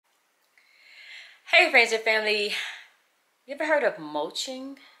Hey friends and family, you ever heard of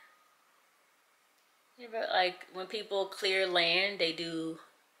mulching? You ever, like, when people clear land,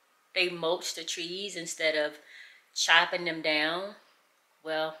 they mulch the trees instead of chopping them down?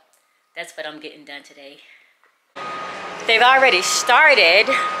 Well, that's what I'm getting done today. They've already started,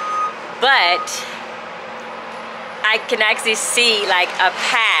 but I can actually see like a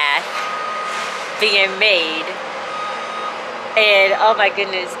path being made. And oh my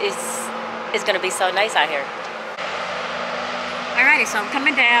goodness, it's gonna be so nice out here. Alrighty, so I'm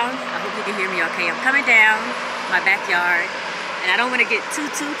coming down. I hope you can hear me okay. I'm coming down my backyard, and I don't want to get too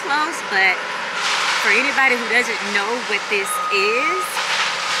close, but for anybody who doesn't know what this is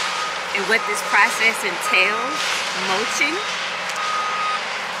and what this process entails, mulching,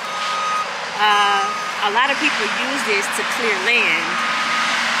 a lot of people use this to clear land,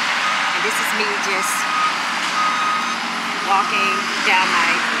 and this is me just walking down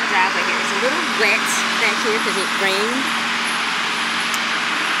my driveway here. It's a little wet back here because it rained.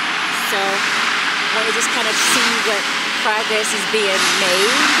 So I want to just kind of see what progress is being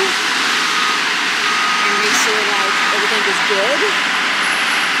made and make sure like everything is good.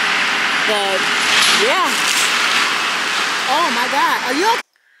 But yeah. Oh my God. Are you okay?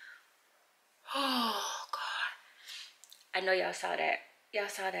 Oh God. I know y'all saw that. Y'all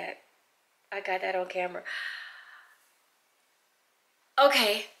saw that. I got that on camera.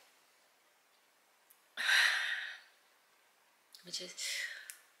 Okay. Let me just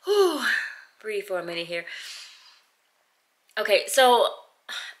breathe for a minute here. Okay, so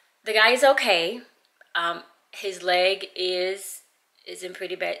the guy is okay. His leg is in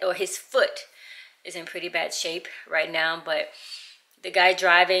pretty bad, or his foot is in pretty bad shape right now, but the guy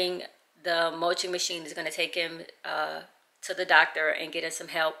driving the mulching machine is going to take him to the doctor and get him some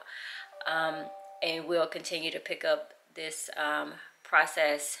help, and we'll continue to pick up this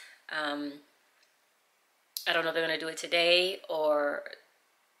process. I don't know if they're going to do it today or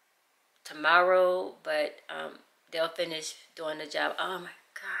tomorrow, but they'll finish doing the job. Oh my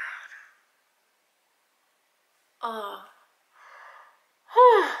God. Oh.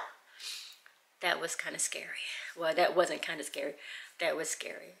 That was kind of scary. Well, that wasn't kind of scary. That was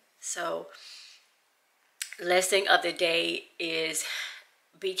scary. So, lesson of the day is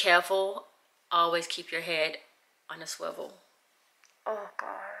be careful. Always keep your head on a swivel. Oh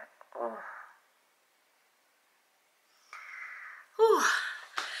God. Oh. Whew.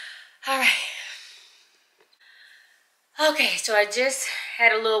 All right. Okay, so I just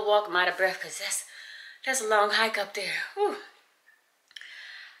had a little walk. I'm out of breath because that's a long hike up there. Whew.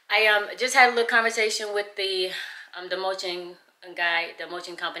 I just had a little conversation with the mulching guy, the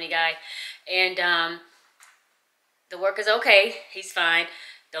mulching company guy, and the work is okay. He's fine.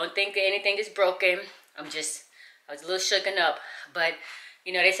 Don't think that anything is broken. I was a little shooken up, but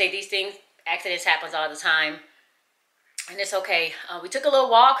you know they say these things, accidents happens all the time. And it's okay. We took a little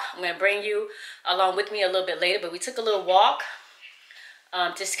walk. I'm going to bring you along with me a little bit later, but we took a little walk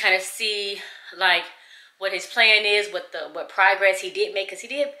just kind of see like what his plan is, what progress he did make, because he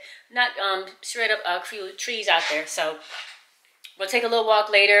did not shred up a few trees out there. So we'll take a little walk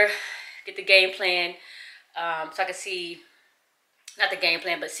later, get the game plan, so I can see, not the game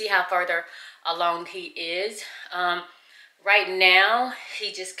plan, but see how further along he is. Right now,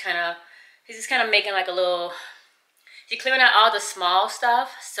 he's just kind of making like a little. He's clearing out all the small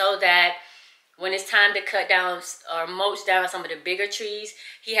stuff so that when it's time to cut down or mulch down some of the bigger trees,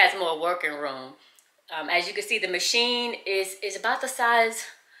 he has more working room. As you can see, the machine is about the size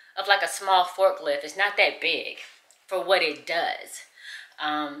of like a small forklift. It's not that big for what it does.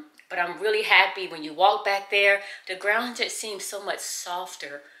 But I'm really happy when you walk back there, the ground just seems so much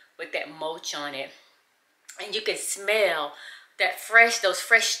softer with that mulch on it. And you can smell that those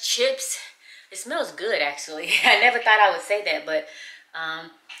fresh chips. It smells good, actually. I never thought I would say that, but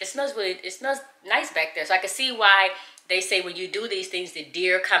it smells nice back there. So I can see why they say when you do these things, the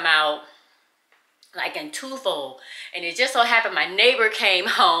deer come out like in twofold. And it just so happened my neighbor came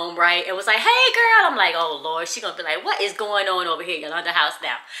home, right, and was like, "Hey, girl." I'm like, "Oh Lord," she's gonna be like, "What is going on over here, Yolanda house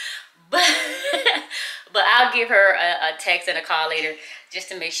now?" But but I'll give her a text and a call later just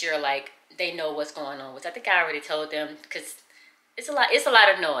to make sure like they know what's going on, which I think I already told them, because it's a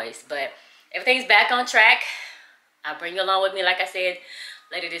lot of noise, but everything's back on track. I'll bring you along with me, like I said,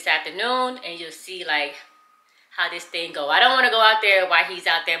 later this afternoon, and you'll see like how this thing go. I don't want to go out there while he's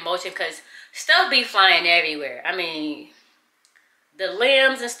out there mulching, because stuff be flying everywhere. I mean, the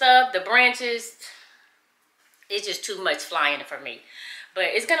limbs and stuff, the branches, it's just too much flying for me. But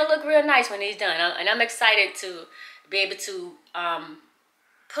it's gonna look real nice when he's done, and I'm excited to be able to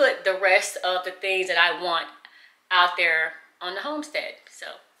put the rest of the things that I want out there on the homestead. So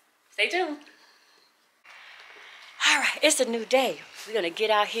stay tuned. All right, it's a new day. We're gonna get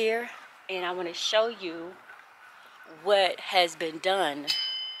out here and I wanna show you what has been done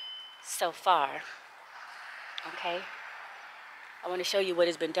so far, okay? I wanna show you what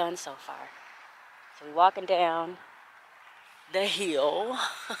has been done so far. So we're walking down the hill,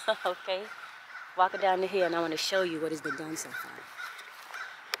 okay? Walking down the hill and I wanna show you what has been done so far.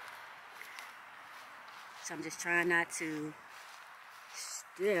 So I'm just trying not to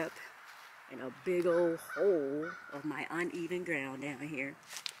step in a big old hole of my uneven ground down here.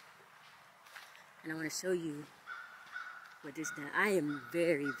 And I want to show you what this done. I am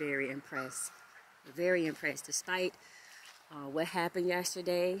very, very impressed. Very impressed. Despite what happened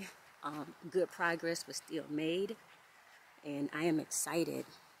yesterday, good progress was still made. And I am excited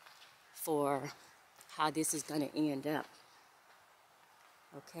for how this is going to end up.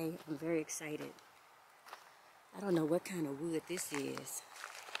 Okay, I'm very excited. I don't know what kind of wood this is.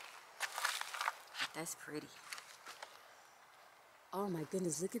 That's pretty. Oh my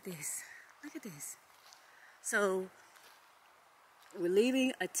goodness, look at this. Look at this. So we're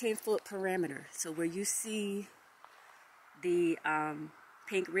leaving a 10-foot parameter. So where you see the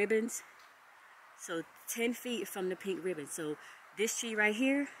pink ribbons, so 10 feet from the pink ribbon. So this tree right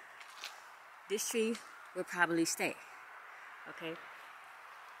here, this tree will probably stay. Okay?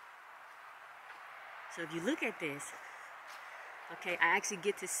 So if you look at this, okay, I actually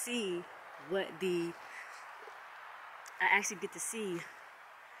get to see the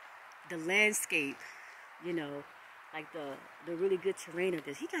landscape, you know, like the really good terrain of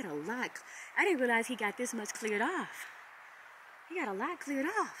this. He got a lot. I didn't realize he got this much cleared off. He got a lot cleared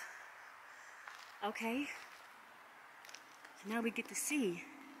off. Okay. So now we get to see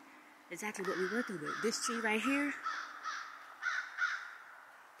exactly what we're working with. This tree right here,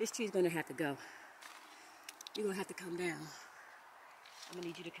 this tree is going to have to go. You're going to have to come down. I'm going to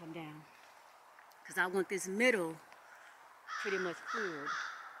need you to come down. Because I want this middle pretty much cleared.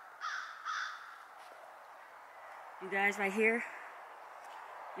 You guys right here,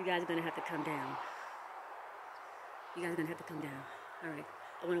 you guys are going to have to come down. You guys are going to have to come down. All right.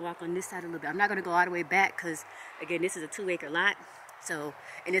 I want to walk on this side a little bit. I'm not going to go all the way back because, again, this is a 2-acre lot. So,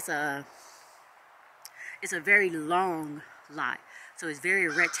 and it's a very long lot. So it's very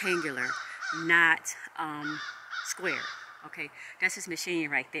rectangular, not square. Okay, that's his machine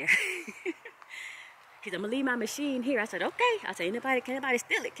right there. He's, I'm gonna leave my machine here. I said, okay. I said, can anybody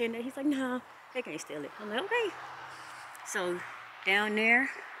steal it? Can they? He's like, no, they can't steal it. I'm like, okay. So down there,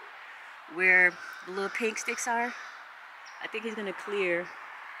 where the little pink sticks are, I think he's gonna clear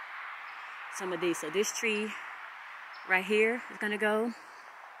some of these. So this tree right here is gonna go.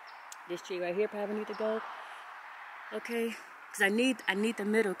 This tree right here probably need to go. Okay, because I need the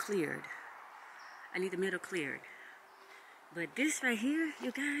middle cleared. I need the middle cleared. But this right here,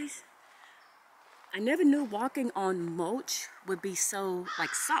 you guys, I never knew walking on mulch would be so,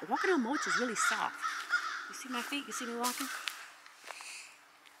 like, soft. Walking on mulch is really soft. You see my feet? You see me walking?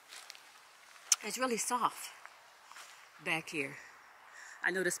 It's really soft back here.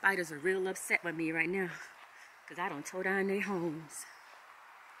 I know the spiders are real upset with me right now because I don't tore down their homes.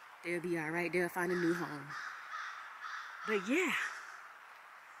 They'll be all right. They'll find a new home. But yeah.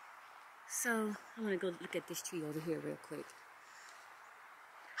 So I'm going to go look at this tree over here real quick.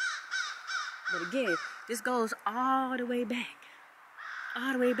 But again, this goes all the way back.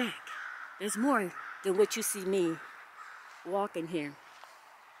 All the way back. There's more than what you see me walking here.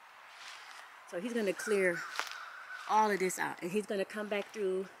 So he's going to clear all of this out. And he's going to come back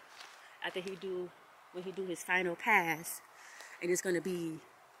through after when he do his final pass. And it's going to be,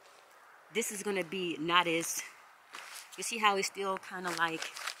 this is going to be not as, you see how it's still kind of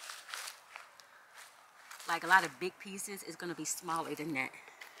like a lot of big pieces. It's going to be smaller than that.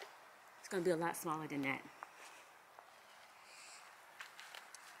 It's going to be a lot smaller than that.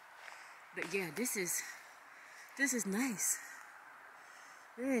 But yeah, this is nice.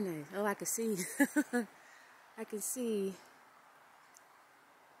 Very nice. Oh, I can see. I can see.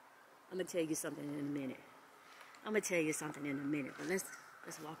 I'm going to tell you something in a minute. But let's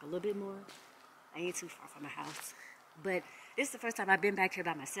walk a little bit more. I ain't too far from my house. But this is the first time I've been back here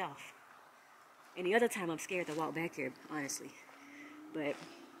by myself. And the other time I'm scared to walk back here, honestly. But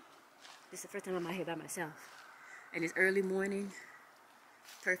this is the first time I'm out here by myself. And it's early morning.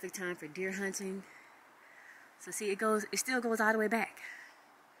 Perfect time for deer hunting. So see, it still goes all the way back.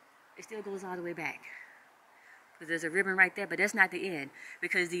 It still goes all the way back. Because there's a ribbon right there, but that's not the end.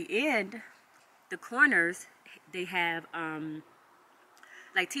 Because the end, the corners, they have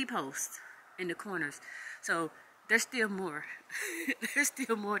like T-posts in the corners. So there's still more. There's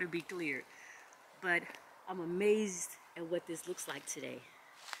still more to be cleared. But I'm amazed at what this looks like today.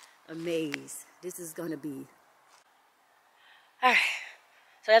 Amazed. This is going to be All right.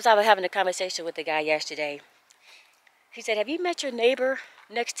 So as I was having a conversation with the guy yesterday, he said, "Have you met your neighbor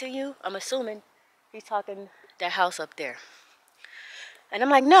next to you?" I'm assuming he's talking that house up there. And I'm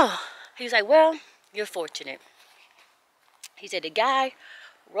like, "No." He's like, "Well, you're fortunate." He said the guy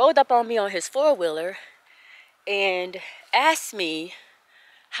rolled up on me on his four-wheeler and asked me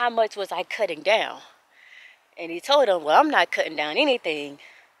how much was I cutting down. And he told him, "Well, I'm not cutting down anything.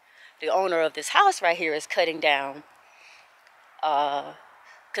 The owner of this house right here is cutting down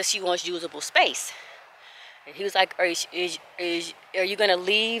because she wants usable space." And he was like, are you going to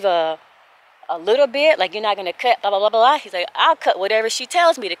leave a little bit? Like, you're not going to cut blah, blah, blah, blah. He's like, "I'll cut whatever she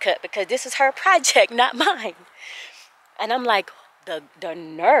tells me to cut because this is her project, not mine." And I'm like, the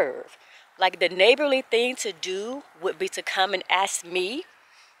nerve. Like, the neighborly thing to do would be to come and ask me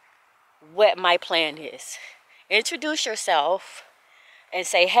what my plan is. Introduce yourself and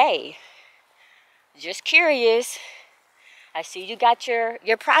say, "Hey, just curious. I see you got your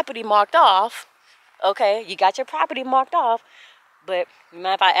property marked off. Okay, you got your property marked off. But you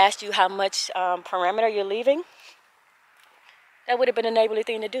mind if I asked you how much perimeter you're leaving?" That would have been a neighborly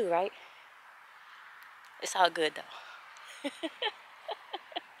thing to do, right? It's all good, though.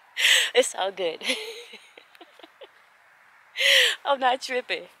 It's all good. I'm not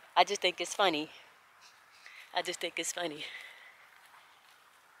tripping. I just think it's funny. I just think it's funny.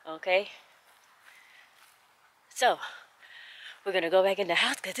 Okay? So, we're going to go back in the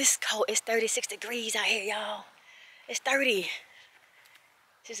house because this is cold. It's 36 degrees out here, y'all. It's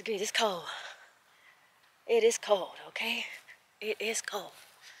 36 degrees. It's cold. It is cold, okay? It is cold.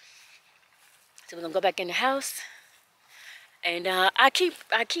 So we're going to go back in the house. And I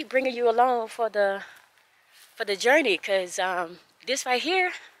keep bringing you along for the journey because this right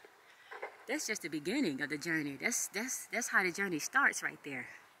here, that's just the beginning of the journey. That's how the journey starts right there.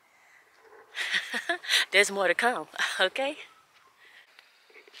 There's more to come, okay?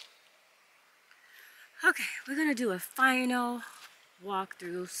 Okay, we're gonna do a final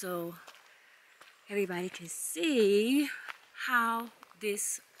walkthrough so everybody can see how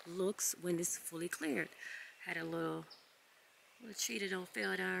this looks when it's fully cleared. Had a little tree that don't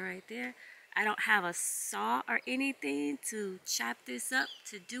fell down right there. I don't have a saw or anything to chop this up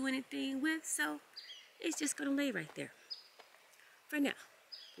to do anything with, so it's just gonna lay right there for now.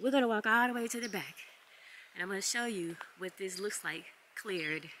 We're gonna walk all the way to the back and I'm gonna show you what this looks like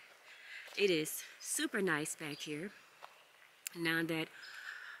cleared. It is super nice back here now that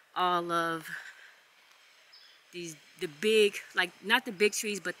all of the big, like not the big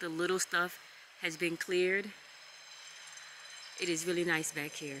trees, but the little stuff has been cleared. It is really nice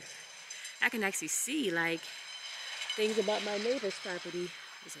back here. I can actually see like things about my neighbor's property.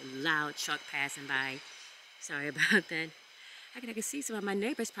 There's a loud truck passing by. Sorry about that. I can see some of my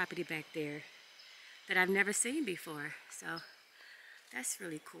neighbor's property back there that I've never seen before. So that's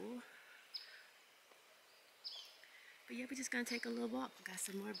really cool. But yeah, we're just gonna take a little walk. Got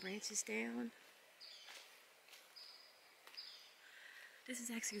some more branches down. This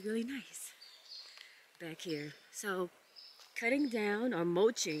is actually really nice back here. So cutting down or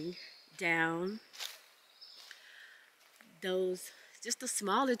mulching down those, just the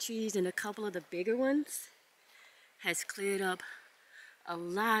smaller trees and a couple of the bigger ones has cleared up a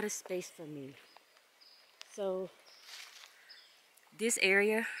lot of space for me. So this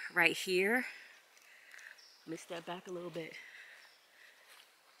area right here, let me step back a little bit.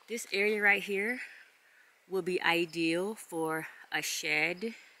 This area right here will be ideal for a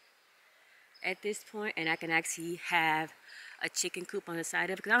shed at this point, and I can actually have a chicken coop on the side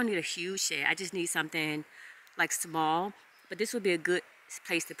of it because I don't need a huge shed. I just need something like small, but this would be a good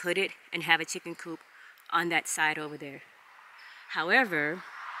place to put it and have a chicken coop on that side over there. However,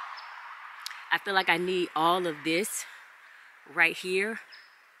 I feel like I need all of this right here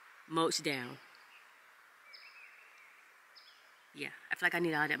mulched down. Yeah, I feel like I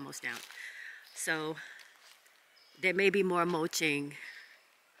need all that mulched down. So there may be more mulching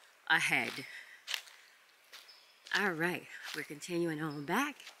ahead. All right, we're continuing on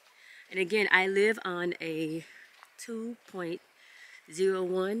back. And again, I live on a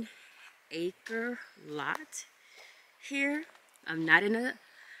 2.01 acre lot here. I'm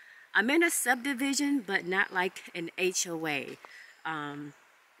in a subdivision, but not like an HOA. I'm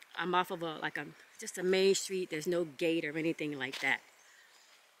off of just a main street. There's no gate or anything like that.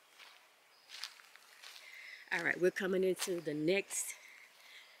 All right, we're coming into the next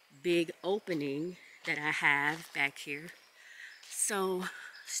big opening that I have back here. So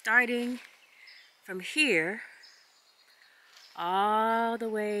starting from here all the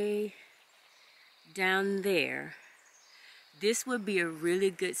way down there, this would be a really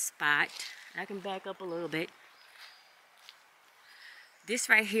good spot. I can back up a little bit. this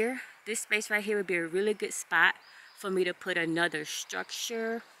right here, this space right here would be a really good spot for me to put another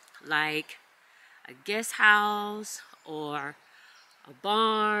structure, like a guest house or a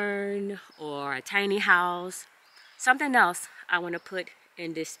barn or a tiny house. Something else I want to put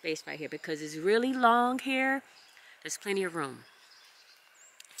in this space right here because it's really long here. There's plenty of room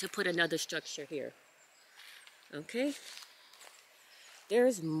to put another structure here. Okay?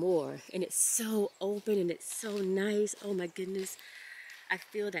 There's more, and it's so open and it's so nice. Oh my goodness. I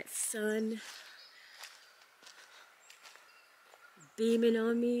feel that sun beaming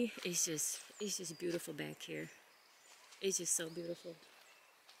on me. It's just beautiful back here. It's just so beautiful.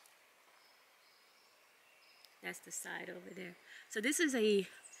 That's the side over there. So this is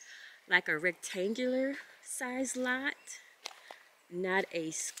like a rectangular size lot, not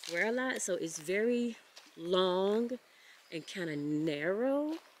a square lot. So it's very long and kind of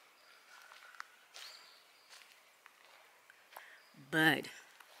narrow. But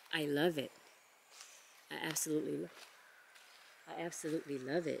I love it. I absolutely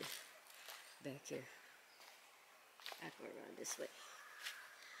love it back here. I go around this way.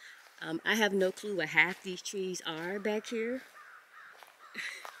 I have no clue what half these trees are back here.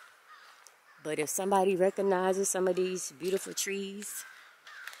 But if somebody recognizes some of these beautiful trees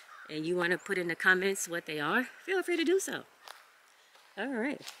and you want to put in the comments what they are, feel free to do so. All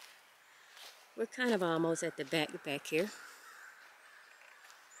right. We're kind of almost at the back here.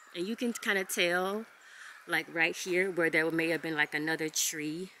 And you can kind of tell, like right here, where there may have been like another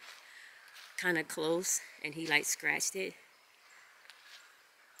tree kind of close and he like scratched it.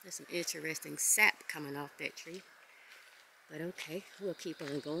 There's some interesting sap coming off that tree. But okay, we'll keep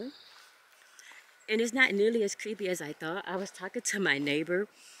on going. And it's not nearly as creepy as I thought. I was talking to my neighbor,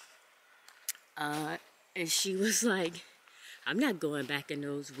 and she was like, I'm not going back in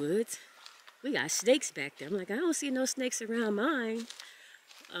those woods. We got snakes back there. I'm like, I don't see no snakes around mine.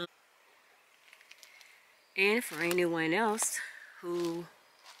 And for anyone else who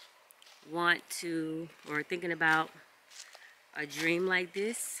want to or thinking about a dream like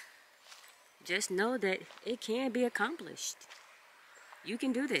this, just know that it can be accomplished. You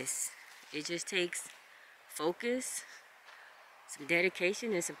can do this. It just takes focus, some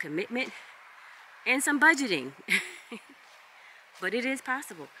dedication, and some commitment, and some budgeting. But it is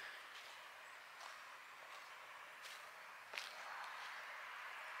possible.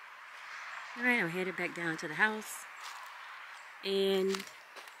 Alright, I'm headed back down to the house. And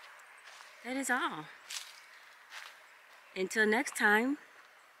that is all. Until next time,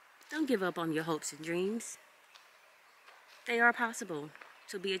 don't give up on your hopes and dreams. They are possible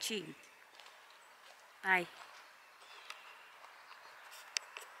to be achieved. Bye.